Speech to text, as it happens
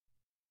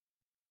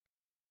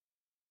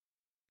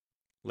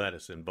Let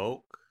us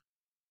invoke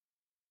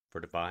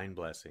for divine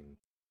blessing.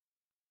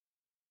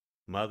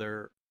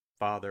 Mother,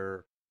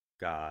 Father,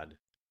 God,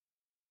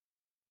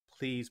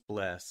 please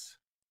bless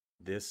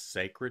this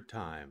sacred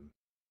time.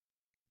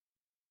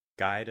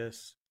 Guide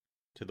us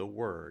to the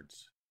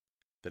words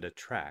that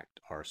attract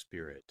our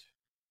spirit.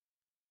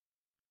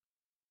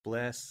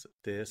 Bless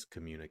this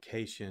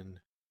communication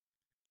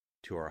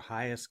to our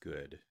highest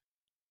good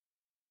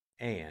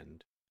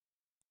and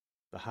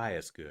the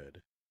highest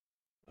good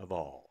of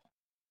all.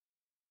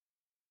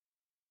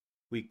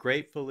 We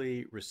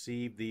gratefully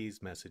receive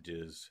these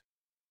messages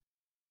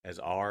as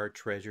our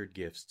treasured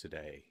gifts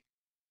today.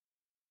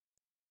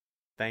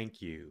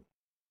 Thank you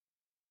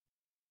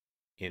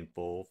in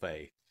full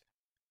faith.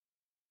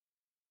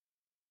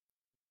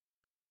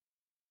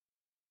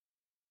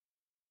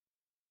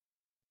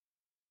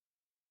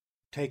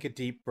 Take a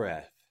deep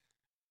breath.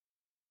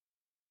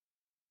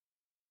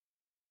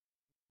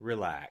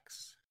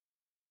 Relax.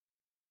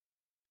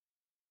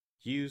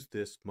 Use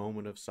this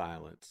moment of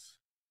silence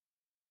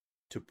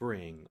to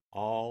bring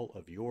all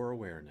of your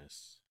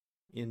awareness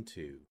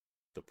into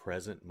the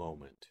present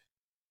moment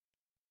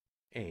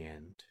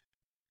and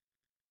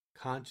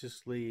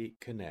consciously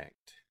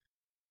connect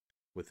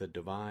with the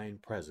divine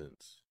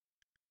presence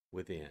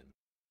within.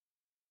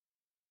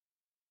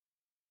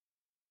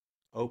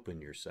 Open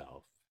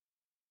yourself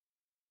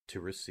to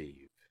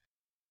receive.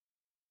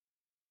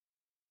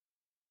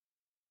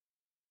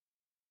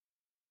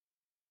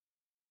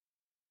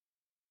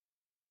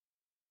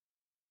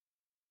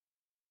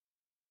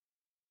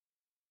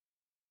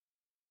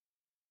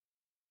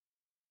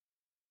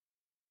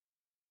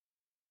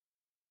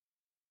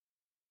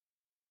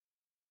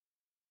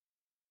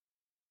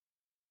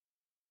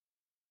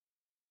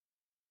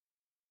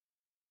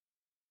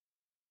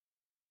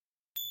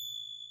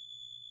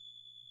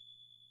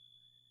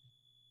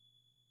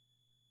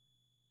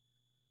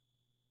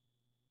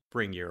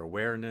 Bring your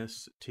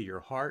awareness to your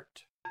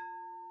heart.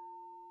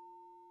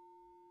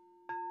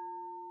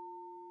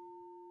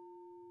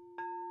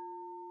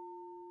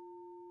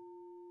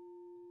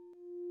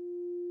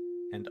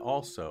 And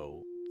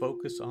also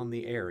focus on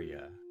the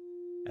area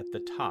at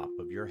the top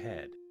of your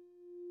head.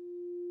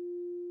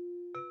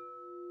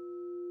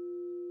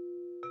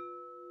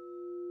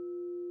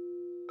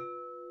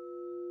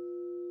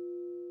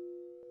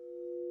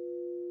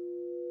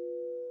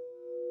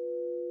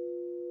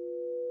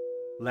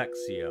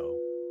 Lectio.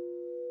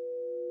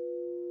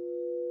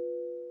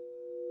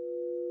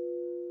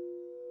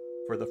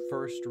 For the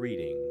first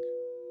reading,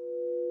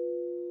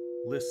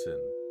 listen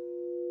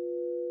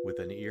with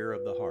an ear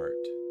of the heart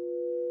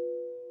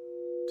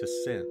to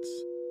sense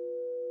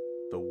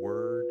the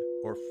word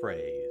or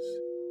phrase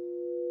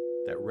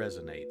that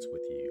resonates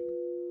with you.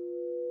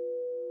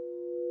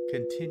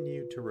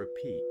 Continue to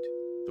repeat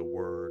the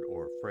word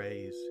or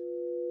phrase.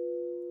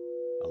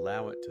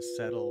 Allow it to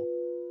settle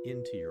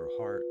into your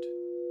heart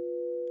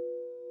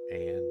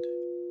and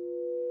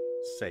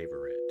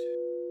savor it.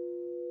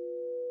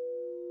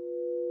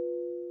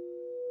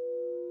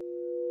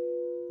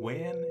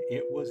 When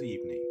it was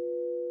evening,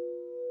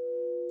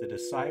 the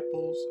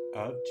disciples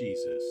of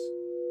Jesus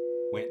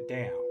went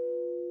down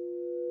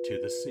to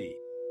the sea,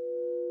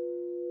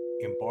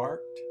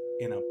 embarked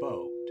in a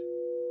boat,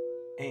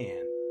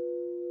 and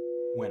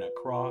went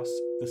across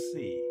the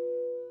sea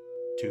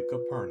to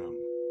Capernaum.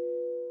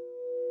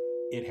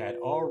 It had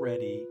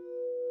already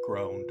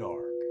grown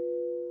dark,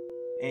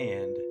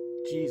 and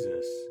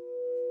Jesus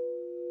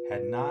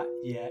had not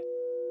yet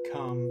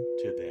come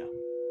to them.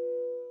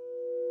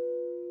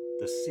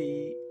 The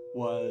sea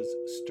was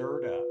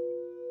stirred up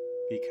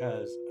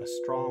because a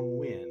strong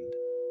wind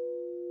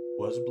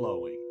was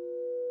blowing.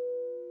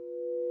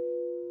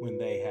 When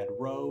they had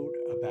rowed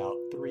about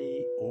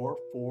 3 or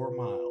 4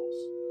 miles,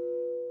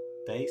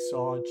 they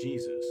saw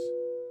Jesus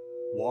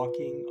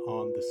walking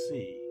on the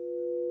sea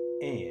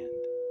and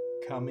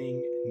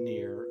coming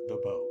near the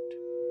boat.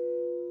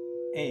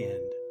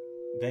 And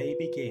they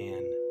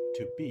began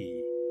to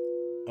be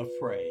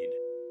afraid.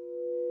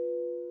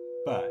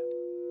 But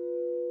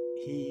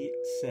he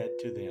said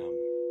to them,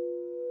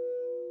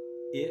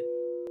 "It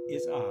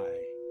is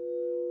I.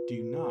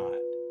 Do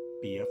not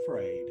be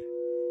afraid."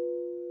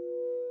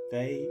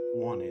 They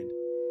wanted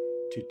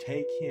to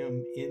take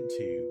him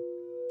into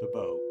the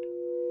boat,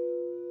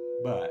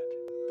 but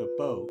the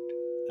boat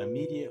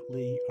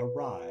immediately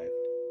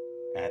arrived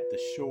at the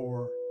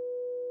shore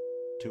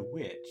to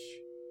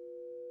which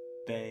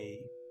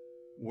they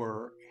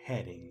were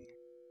heading.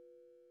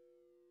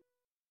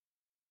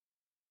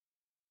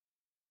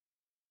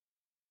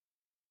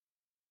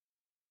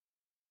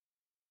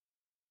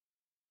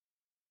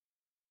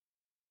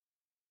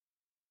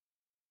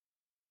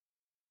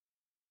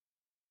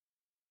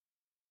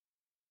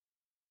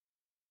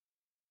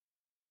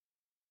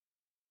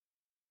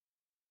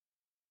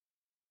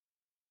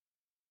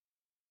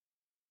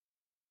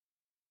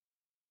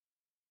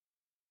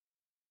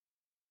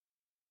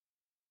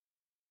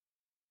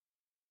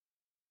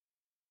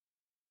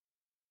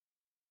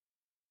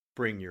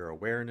 Bring your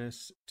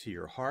awareness to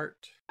your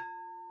heart.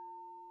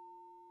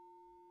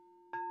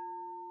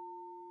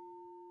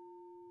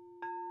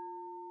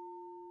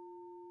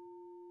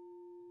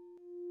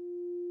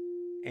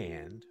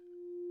 And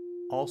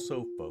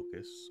also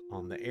focus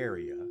on the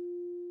area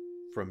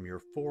from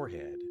your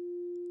forehead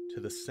to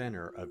the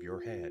center of your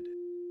head.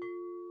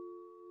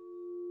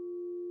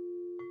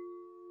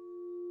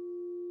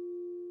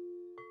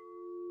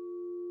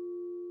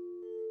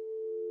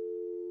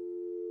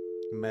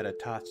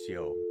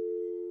 Meditatio.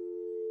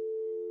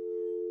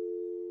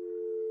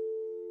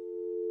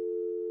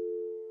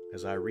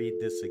 As I read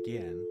this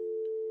again,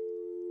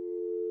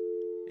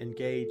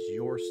 engage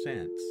your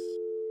sense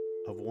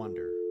of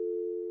wonder.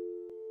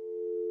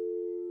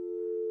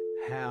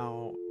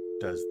 How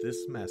does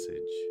this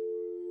message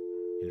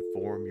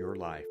inform your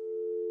life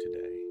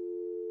today?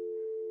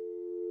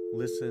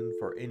 Listen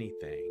for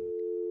anything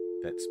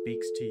that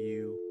speaks to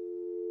you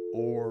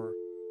or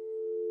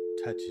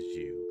touches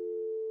you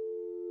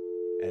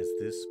as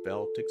this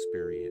felt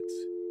experience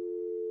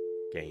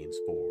gains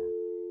form.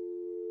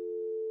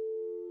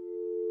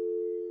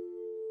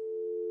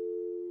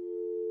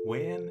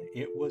 When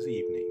it was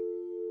evening,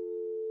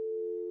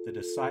 the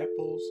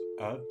disciples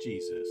of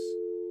Jesus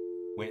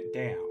went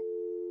down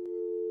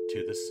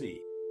to the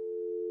sea,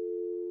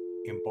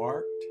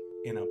 embarked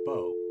in a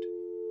boat,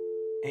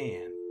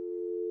 and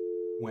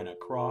went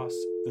across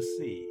the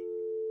sea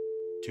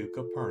to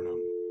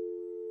Capernaum.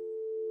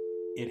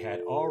 It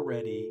had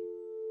already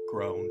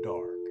grown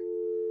dark,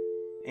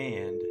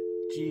 and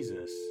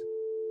Jesus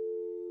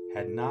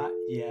had not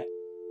yet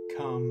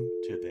come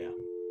to them.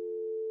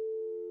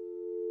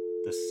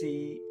 The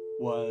sea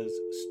was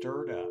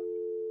stirred up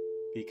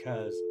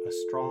because a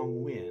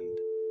strong wind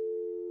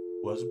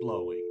was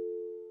blowing.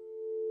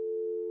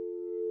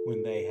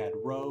 When they had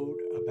rowed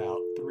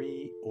about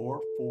 3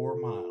 or 4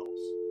 miles,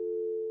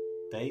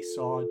 they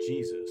saw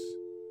Jesus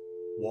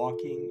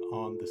walking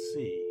on the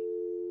sea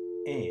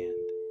and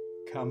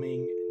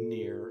coming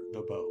near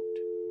the boat.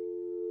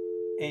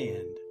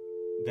 And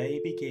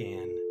they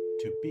began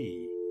to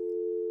be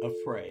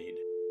afraid.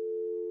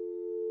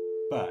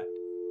 But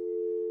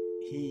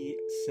he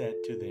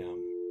said to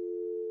them,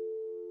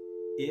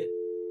 "It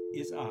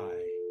is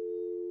I,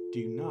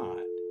 do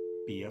not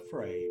be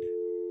afraid."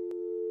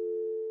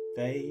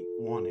 They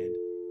wanted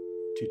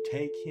to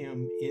take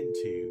him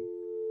into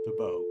the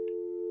boat,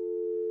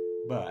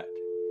 but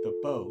the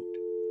boat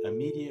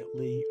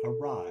immediately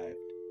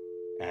arrived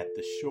at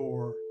the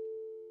shore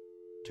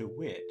to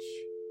which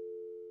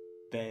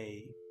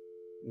they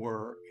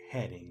were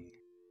heading.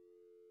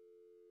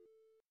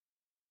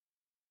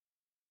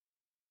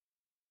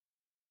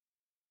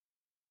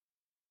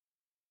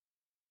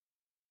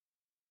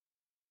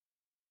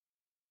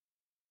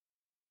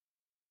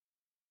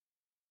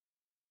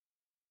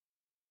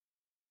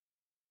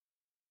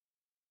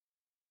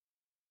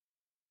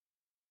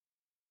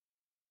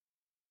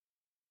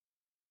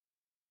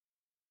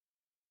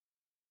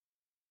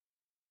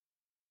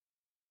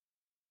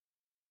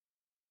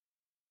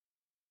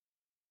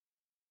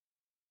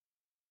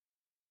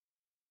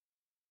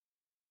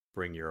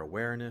 Bring your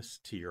awareness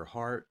to your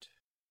heart.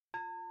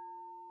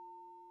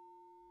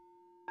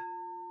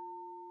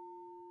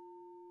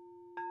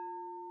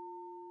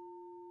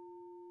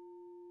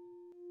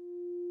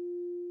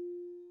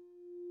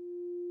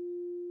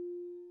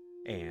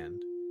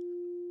 And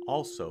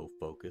also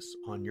focus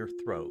on your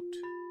throat.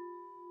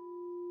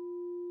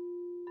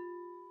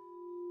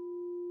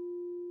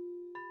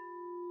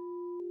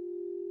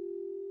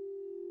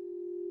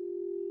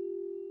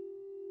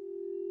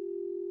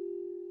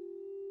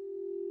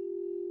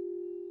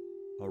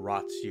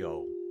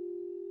 Oratio.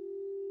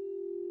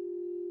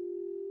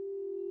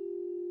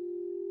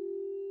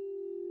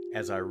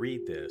 As I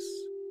read this,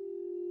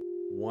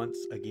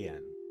 once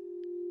again,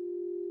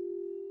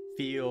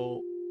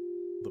 feel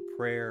the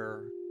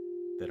prayer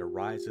that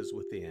arises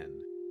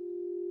within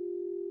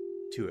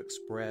to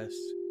express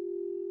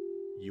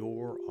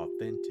your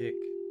authentic,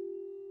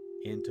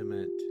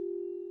 intimate,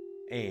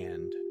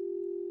 and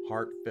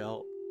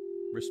heartfelt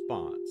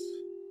response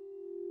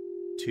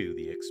to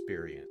the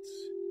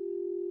experience.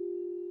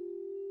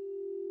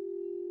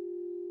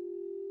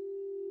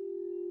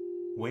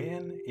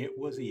 When it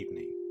was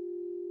evening,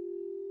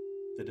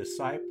 the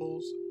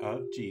disciples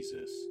of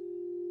Jesus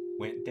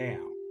went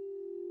down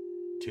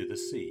to the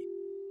sea,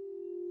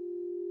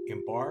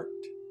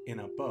 embarked in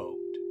a boat,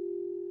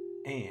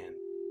 and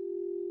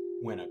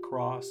went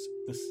across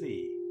the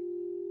sea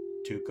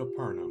to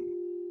Capernaum.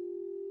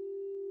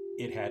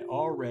 It had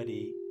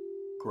already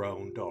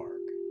grown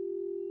dark,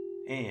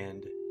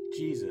 and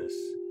Jesus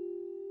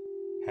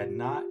had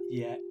not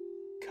yet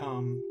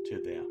come to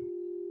them.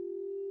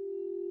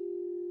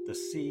 The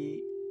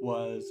sea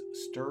was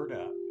stirred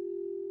up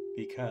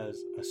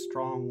because a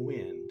strong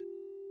wind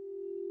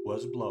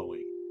was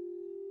blowing.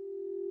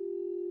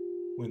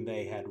 When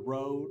they had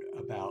rowed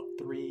about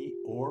 3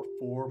 or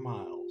 4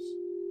 miles,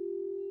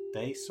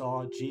 they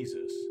saw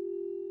Jesus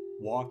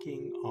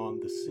walking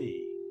on the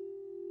sea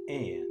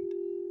and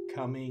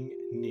coming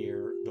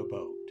near the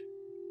boat.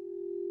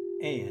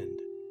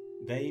 And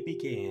they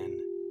began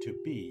to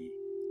be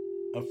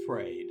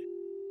afraid.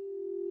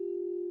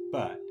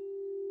 But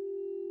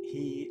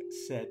he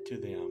said to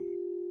them,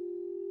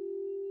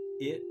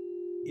 "It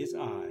is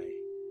I,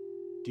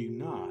 do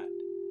not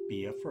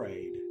be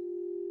afraid.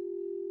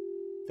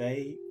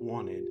 They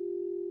wanted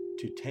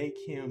to take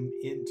him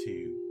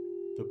into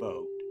the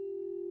boat,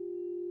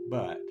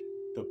 but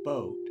the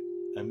boat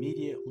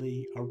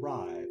immediately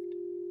arrived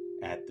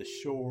at the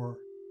shore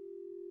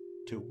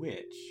to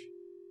which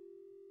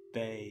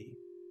they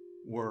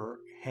were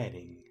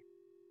heading.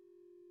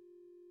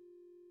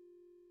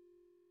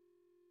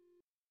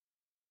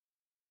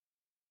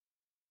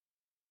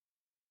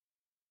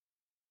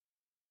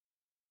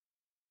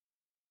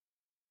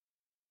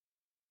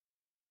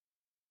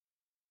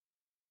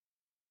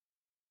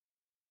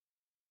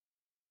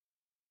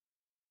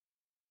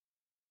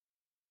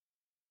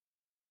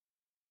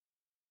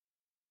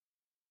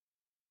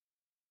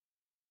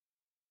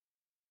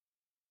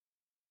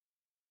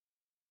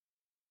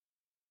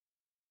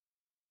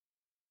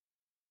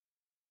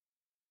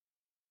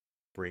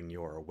 Bring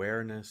your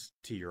awareness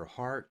to your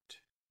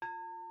heart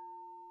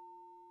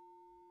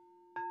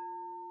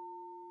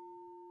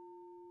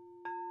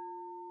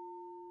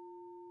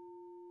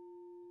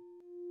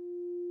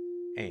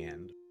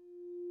and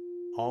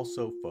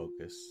also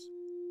focus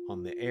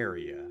on the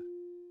area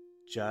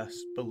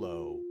just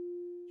below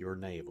your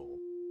navel.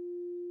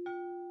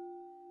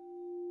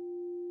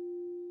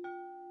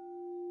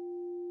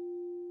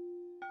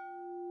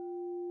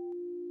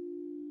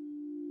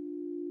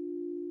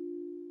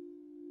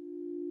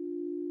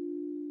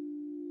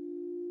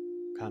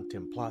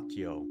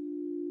 Contemplatio.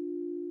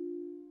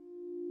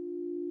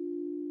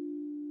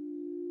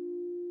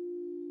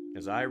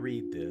 As I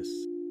read this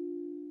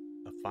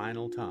a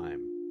final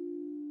time,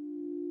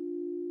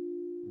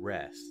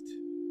 rest.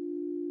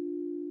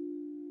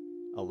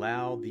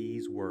 Allow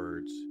these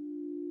words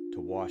to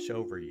wash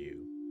over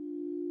you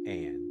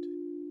and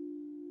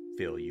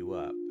fill you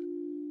up.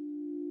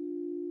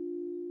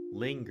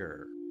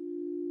 Linger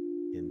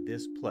in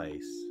this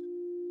place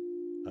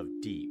of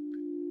deep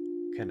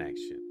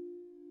connection.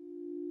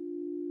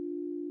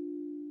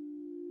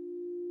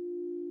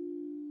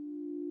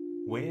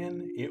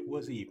 When it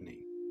was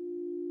evening,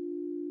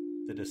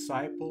 the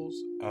disciples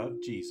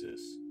of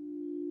Jesus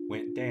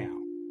went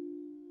down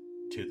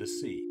to the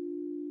sea,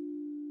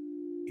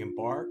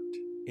 embarked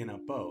in a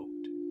boat,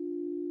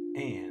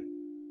 and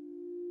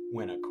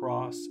went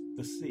across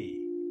the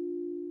sea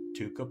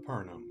to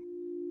Capernaum.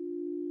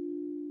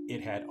 It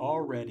had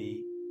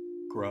already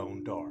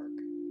grown dark,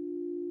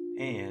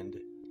 and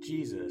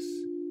Jesus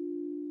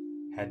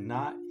had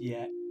not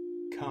yet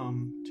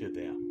come to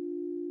them.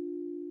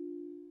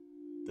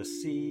 The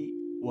sea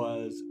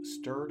was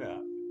stirred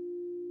up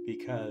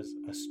because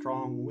a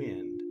strong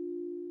wind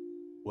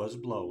was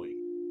blowing.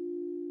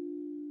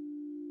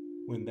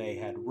 When they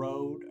had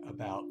rowed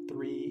about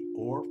 3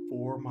 or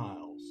 4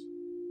 miles,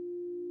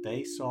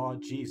 they saw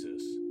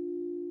Jesus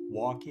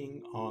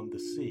walking on the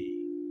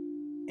sea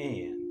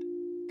and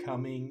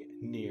coming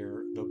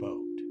near the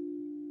boat.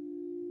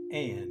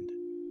 And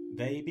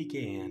they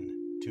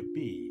began to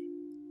be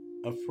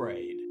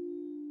afraid.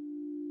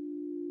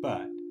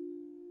 But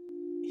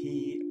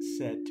he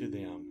said to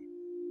them,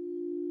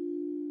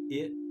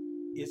 "It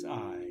is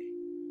I,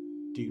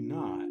 do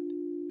not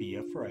be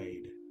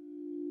afraid."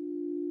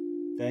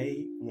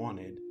 They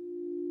wanted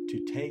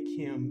to take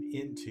him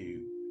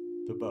into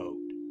the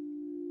boat,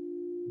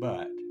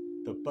 but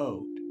the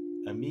boat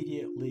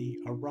immediately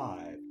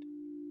arrived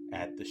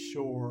at the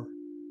shore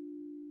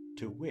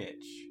to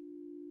which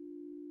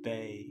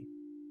they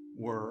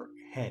were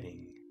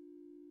heading.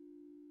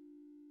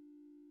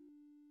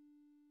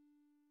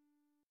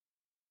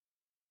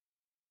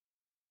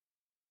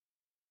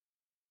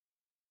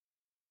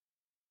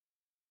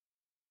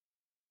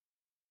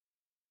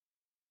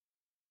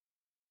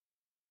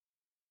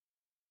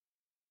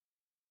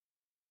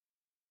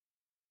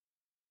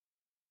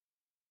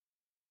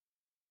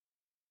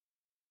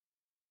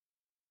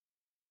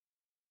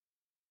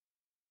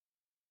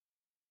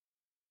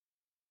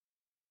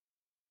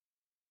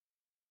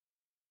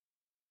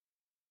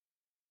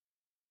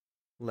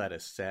 Let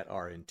us set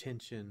our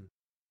intention.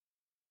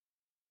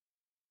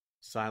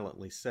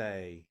 Silently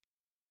say,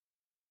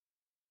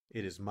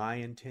 "It is my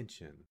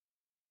intention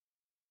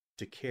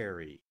to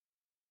carry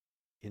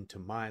into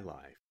my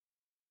life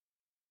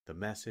the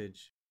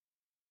message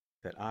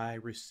that I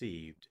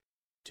received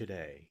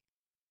today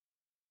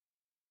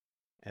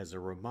as a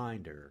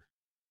reminder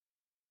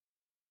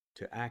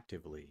to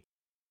actively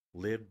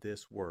live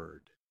this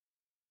word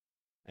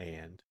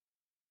and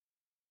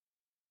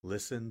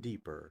listen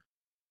deeper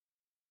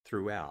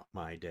throughout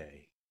my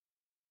day."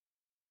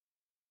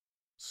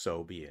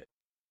 So be it.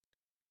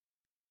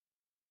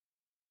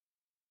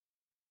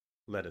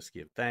 Let us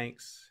give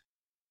thanks.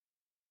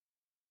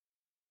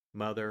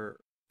 Mother,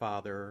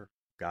 Father,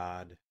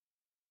 God,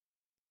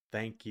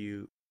 thank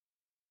you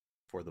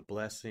for the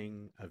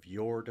blessing of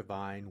your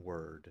divine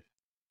word.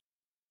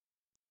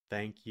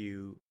 Thank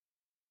you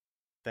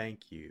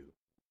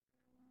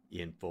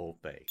in full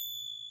faith.